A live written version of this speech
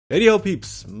Hey yo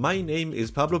peeps, my name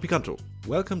is Pablo Picanto.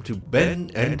 Welcome to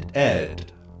Ben and Ed.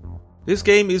 This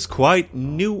game is quite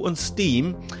new on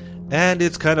Steam, and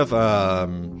it's kind of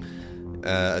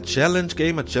a challenge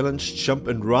game, a challenge jump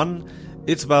and run.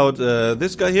 It's about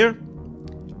this guy here,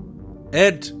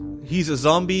 Ed. He's a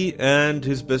zombie, and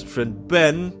his best friend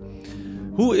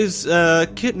Ben, who is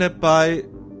kidnapped by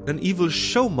an evil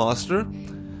showmaster,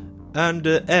 and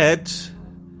Ed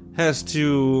has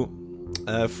to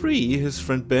free his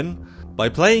friend Ben by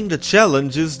playing the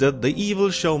challenges that the evil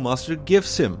showmaster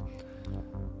gives him.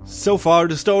 So far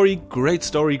the story,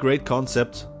 great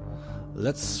concept.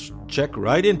 Let's check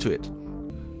right into it.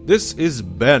 This is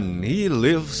Ben. He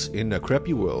lives in a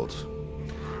crappy world.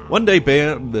 One day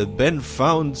Ben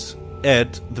found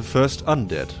Ed, the first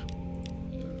undead.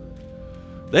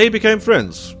 They became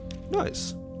friends.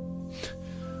 Nice.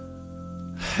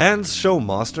 Hans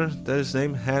Showmaster, that is his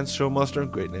name, Hans Showmaster,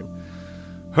 great name.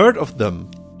 Heard of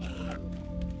them.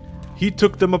 He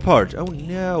took them apart. Oh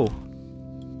no.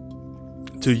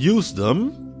 To use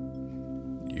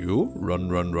them, you run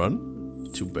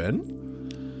to Ben.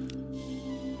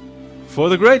 For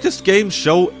the greatest game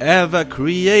show ever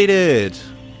created.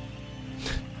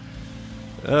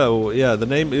 Oh yeah, the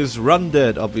name is Run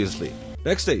Dead, obviously.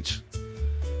 Backstage.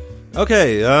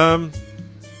 Okay,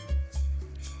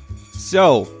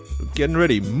 so, getting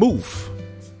ready, move.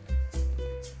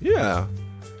 Yeah.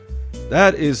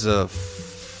 That is a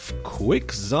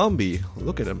quick zombie.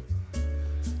 Look at him.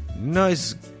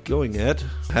 Nice going, Ed.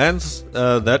 Hands,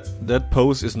 that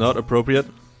pose is not appropriate.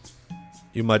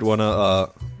 You might wanna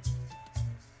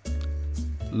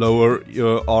lower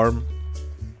your arm.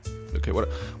 Okay, what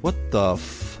the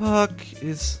fuck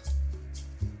is?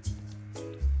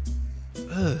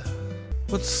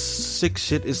 What sick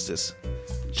shit is this?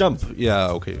 Jump. Yeah,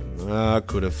 okay. I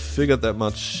could have figured that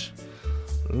much.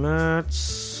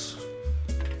 Let's.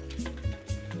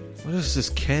 What is this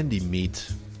candy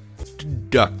meat?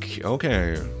 Duck.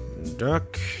 Okay.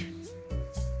 Duck.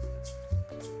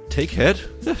 Take head?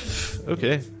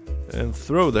 Okay. And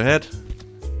throw the head.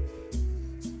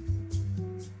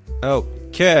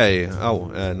 Okay. Oh,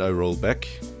 and I roll back.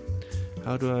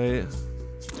 How do I...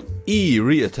 E,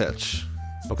 reattach.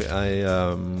 Okay, I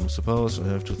suppose I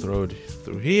have to throw it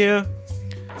through here.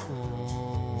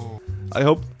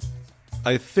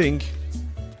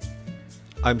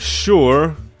 I'm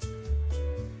sure.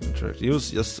 Try to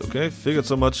use, yes, okay, figured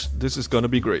so much. This is gonna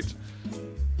be great.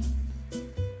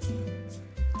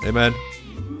 Hey man.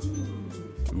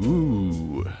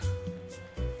 Ooh.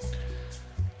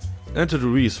 Enter the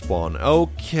respawn.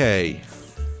 Okay.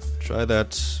 Try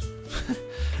that.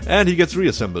 And he gets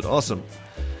reassembled. Awesome.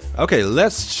 Okay,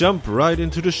 let's jump right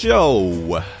into the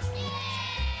show.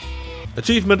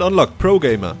 Achievement unlocked, Pro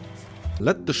Gamer.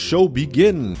 Let the show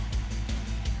begin.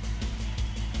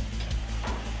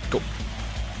 Go.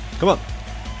 Come on.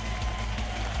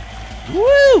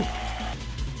 Woo!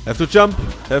 Have to jump.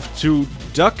 Have to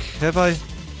duck. Have I?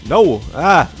 No.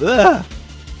 Ah. Ugh.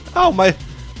 Ow, my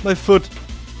foot.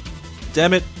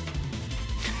 Damn it.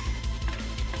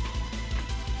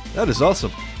 That is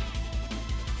awesome.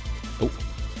 Oh.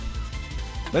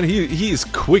 Man, he is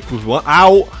quick with one.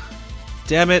 Ow!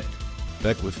 Damn it.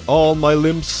 Back with all my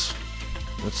limbs.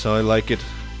 That's how I like it.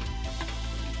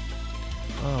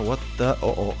 Oh, what the?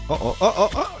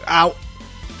 Ow!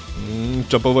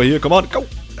 Jump over here, come on, go!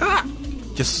 Ah!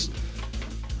 Yes!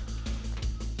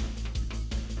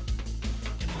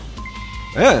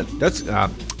 Man, that's...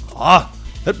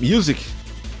 that music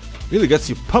really gets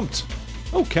you pumped.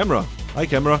 Oh, camera. Hi,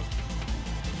 camera.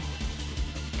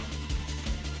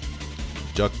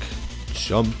 Duck.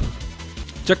 Jump.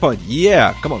 Checkpoint.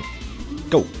 Yeah, come on.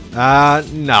 Go.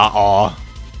 Nah.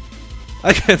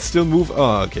 I can still move.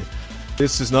 Oh, okay.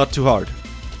 This is not too hard.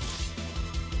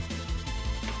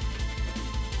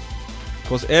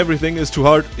 Because everything is too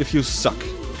hard if you suck.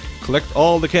 Collect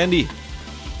all the candy.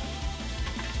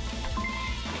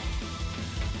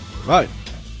 Right.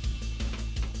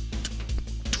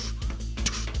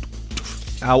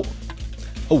 Ow.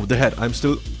 Oh, the head. I'm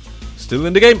still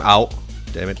in the game. Ow.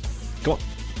 Damn it. Come on.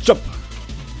 Jump.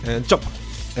 And jump.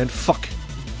 And fuck.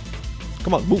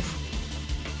 Come on, move.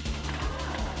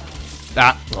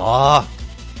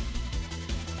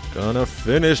 Gonna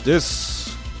finish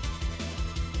this.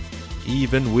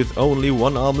 Even with only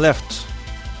one arm left.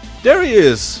 There he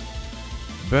is.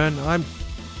 Ben, I'm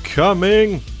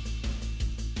coming.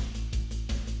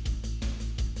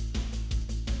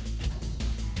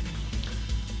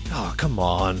 Oh, come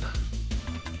on.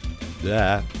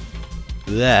 There.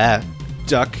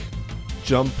 Duck.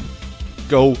 Jump.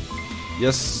 Go.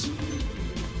 Yes.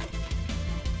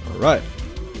 Alright.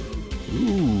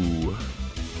 Ooh.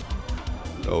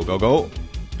 Go, go, go.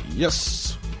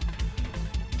 Yes.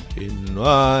 In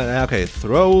one. Okay,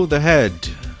 throw the head.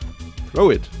 Throw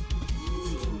it.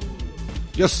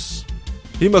 Yes.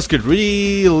 He must get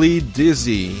really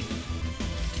dizzy.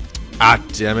 Ah,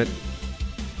 damn it.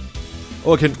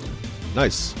 Oh, I can.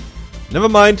 Nice. Never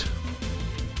mind.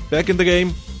 Back in the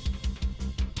game.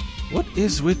 What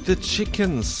is with the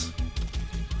chickens?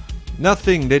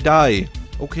 Nothing, they die.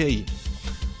 Okay.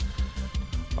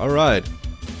 Alright.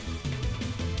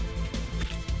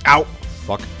 Ow!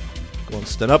 Fuck. Come on,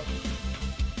 stand up.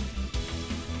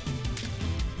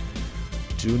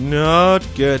 Do not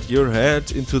get your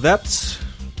head into that.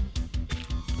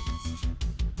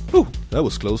 Ooh, that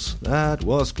was close. That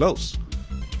was close.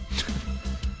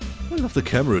 I love the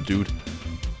camera, dude.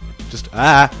 Just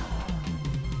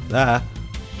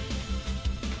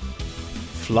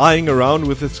flying around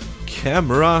with his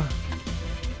camera.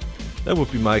 That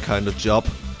would be my kind of job.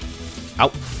 Ow,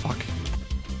 fuck.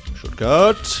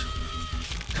 Shortcut.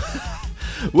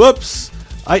 Whoops.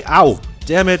 Ow,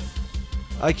 damn it.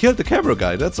 I killed the camera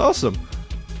guy. That's awesome.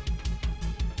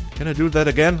 Can I do that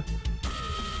again?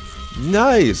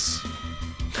 Nice.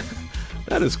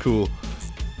 That is cool.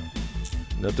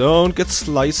 Now don't get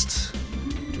sliced.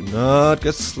 Do not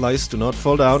get sliced. Do not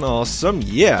fall down. Awesome.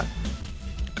 Yeah.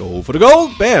 Go for the goal.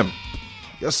 Bam.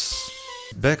 Yes.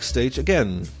 Backstage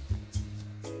again.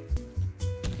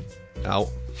 Ow.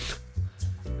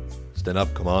 Stand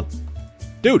up. Come on.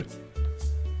 Dude.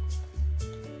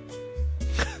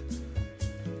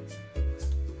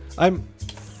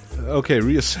 Okay,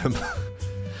 reassemble.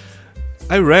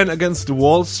 I ran against the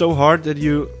wall so hard that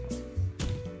you...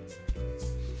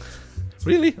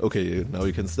 Really? Okay, now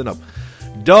you can stand up.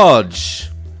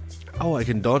 Dodge! Oh, I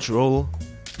can dodge roll.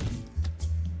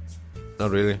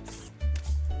 Not really.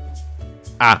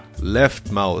 Ah,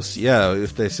 left mouse. Yeah,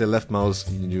 if they say left mouse,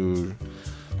 you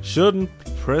shouldn't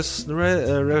press the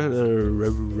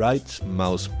right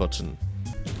mouse button.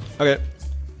 Okay.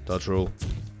 Dodge roll.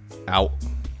 Ow.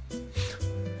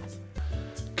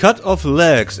 Cut off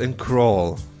legs and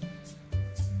crawl.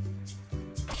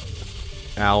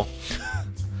 Ow.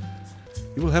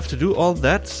 You will have to do all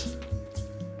that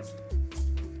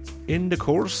in the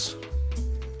course.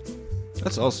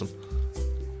 That's awesome.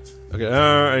 Okay,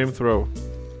 aim throw.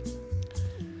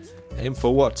 Aim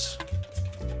for what?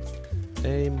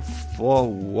 Aim for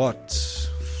what?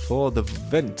 For the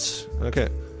vent. Okay.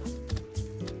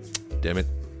 Damn it.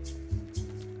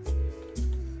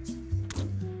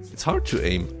 It's hard to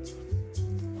aim.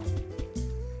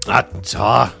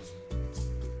 Ah.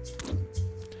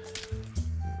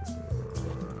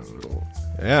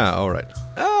 Yeah, alright.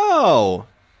 Oh!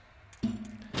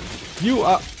 You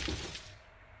are...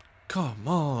 Come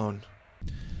on.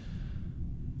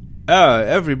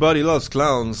 Everybody loves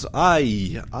clowns.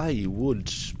 I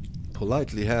would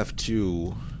politely have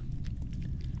to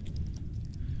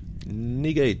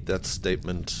negate that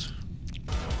statement.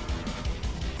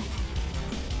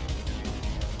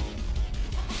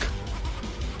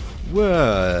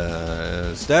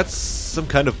 Well, is that some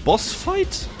kind of boss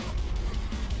fight?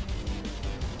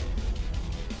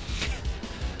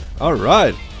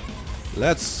 Alright,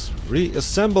 let's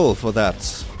reassemble for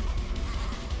that.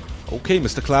 Okay,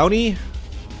 Mr. Clowny.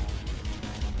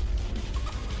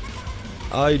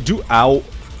 I do. Ow.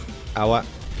 Ow.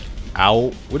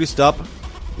 Ow. Would you stop?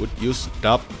 Would you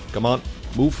stop? Come on,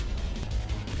 move.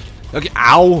 Okay,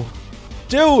 ow.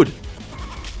 Dude!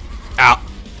 Ow.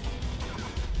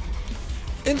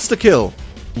 Insta-kill.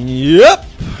 Yep.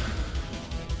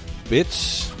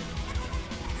 Bitch.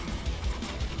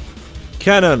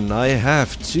 Cannon. I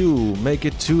have to make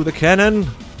it to the cannon.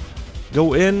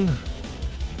 Go in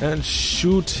and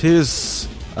shoot his,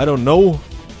 I don't know,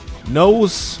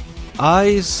 nose,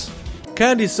 eyes.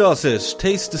 Candy sausage.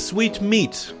 Taste the sweet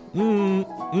meat.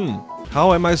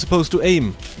 How am I supposed to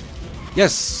aim?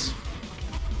 Yes.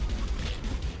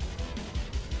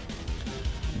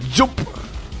 Jump.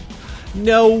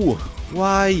 No!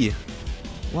 Why?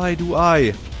 Why do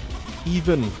I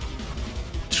even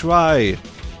try?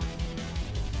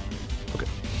 Okay.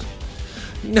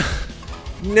 No.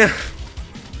 No.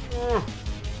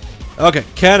 Okay,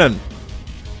 cannon.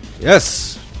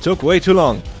 Yes. Took way too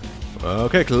long.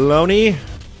 Okay, Clowny.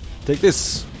 Take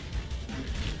this.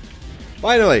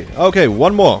 Finally. Okay,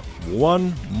 one more.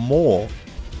 One more.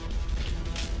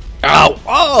 Ow!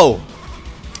 Oh!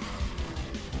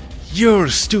 Your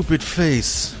stupid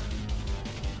face.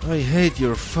 I hate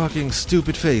your fucking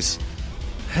stupid face.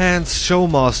 Hans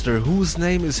Showmaster. Whose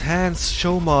name is Hans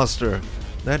Showmaster?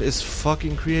 That is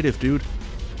fucking creative, dude.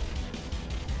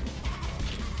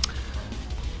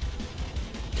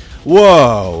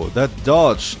 Whoa, that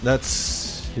dodge.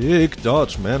 That's Sick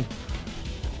dodge, man.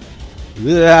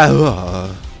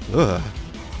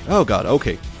 Oh god,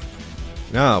 okay.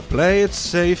 Now, play it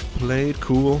safe, play it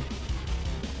cool.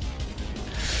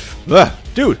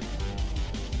 Dude!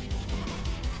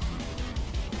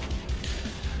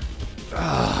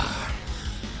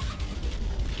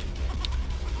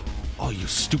 Oh, you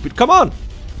stupid. Come on!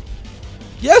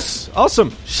 Yes!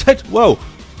 Awesome! Shit! Whoa!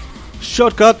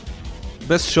 Shortcut!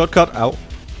 Best shortcut. Ow.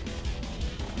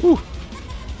 Woo!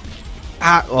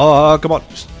 Ah! Oh, come on!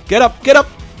 Get up! Get up!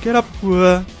 Get up!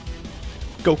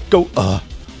 Go! Go! Oh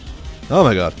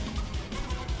my god.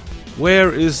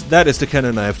 Where is... That is the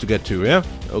cannon I have to get to, yeah?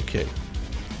 Okay.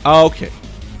 Okay.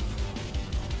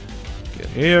 Get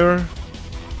here.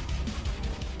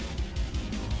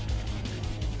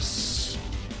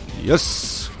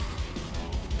 Yes.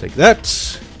 Take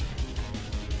that.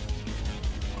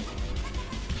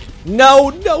 No,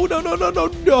 no, no, no, no, no,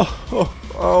 no.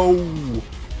 Oh.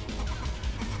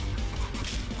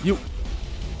 You.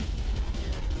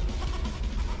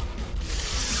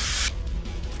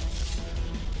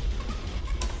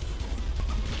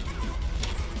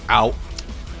 Ow.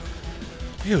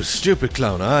 You stupid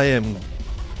clown. I am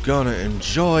gonna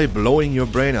enjoy blowing your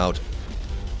brain out.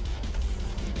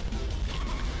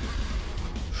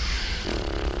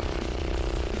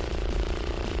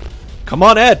 Come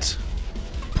on, Ed!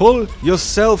 Pull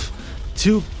yourself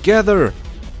together!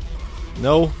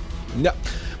 No. No.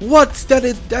 What?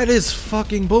 That is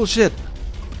fucking bullshit!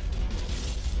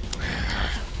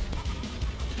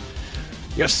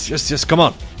 Yes, yes, yes, come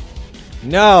on!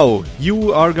 Now,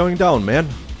 you are going down, man.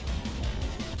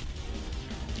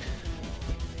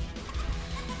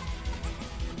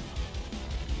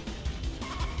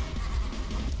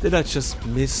 Did I just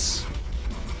miss?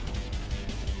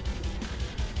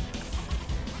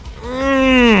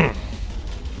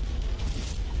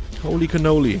 Holy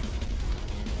cannoli.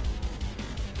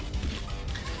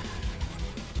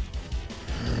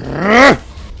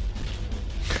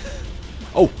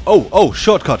 Oh, oh, oh,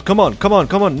 shortcut. Come on, come on,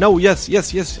 come on. No, yes,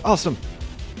 yes, yes. Awesome.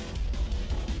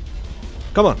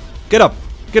 Come on. Get up.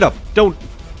 Get up. Don't.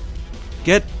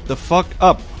 Get the fuck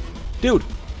up. Dude.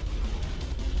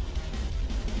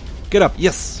 Get up.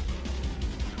 Yes.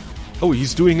 Oh,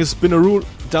 he's doing his spinneroo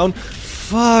down.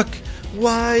 Fuck.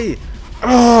 Why?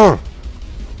 Oh.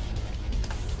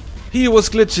 He was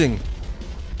glitching.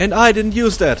 And I didn't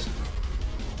use that.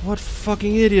 What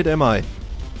fucking idiot am I?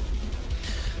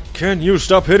 Can you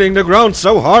stop hitting the ground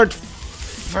so hard?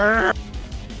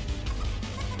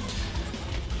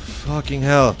 Fucking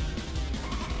hell.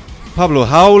 Pablo,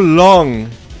 how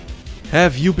long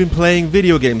have you been playing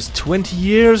video games? 20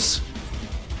 years?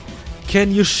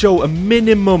 Can you show a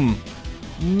minimum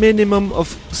of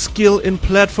skill in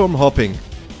platform hopping?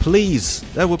 Please,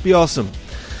 that would be awesome.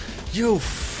 You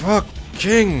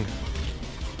fucking...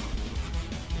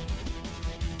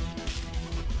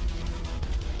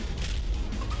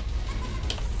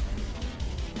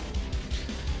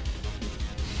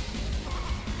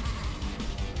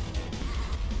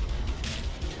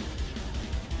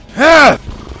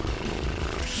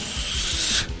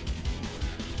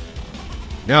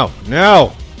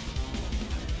 Now!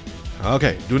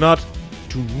 Okay, do not,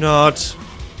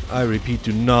 I repeat,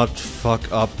 do not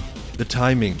fuck up the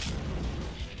timing.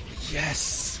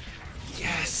 Yes!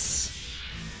 Yes!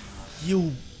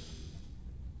 You...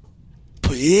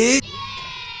 bitch!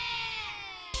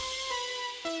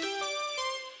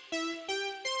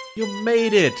 You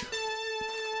made it!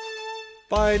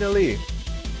 Finally!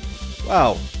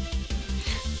 Wow.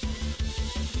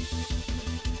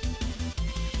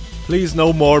 Please,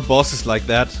 no more bosses like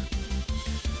that.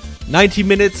 19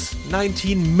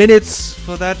 minutes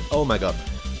for that. Oh my god.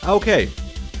 Okay.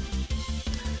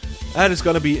 That is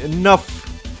gonna be enough.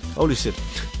 Holy shit.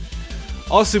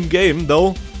 Awesome game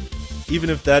though. Even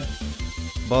if that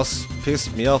boss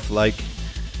pissed me off like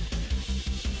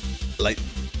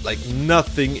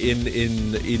nothing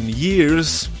in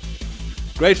years.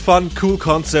 Great fun, cool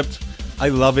concept. I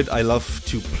love it. I love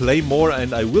to play more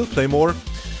and I will play more.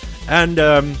 And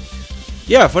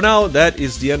yeah, for now, that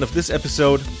is the end of this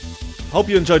episode. Hope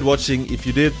you enjoyed watching. If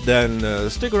you did, then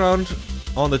stick around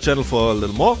on the channel for a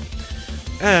little more.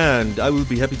 And I will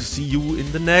be happy to see you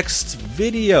in the next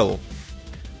video.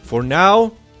 For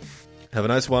now, have a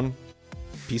nice one.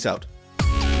 Peace out.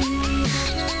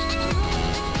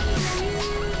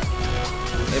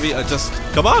 Maybe I just...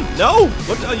 Come on! No!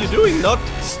 What are you doing? Not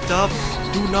stop.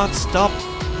 Do not stop.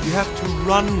 You have to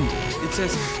run. It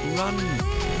says run.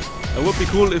 It would be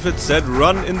cool if it said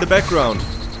run in the background.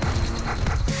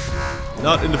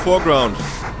 Not in the foreground.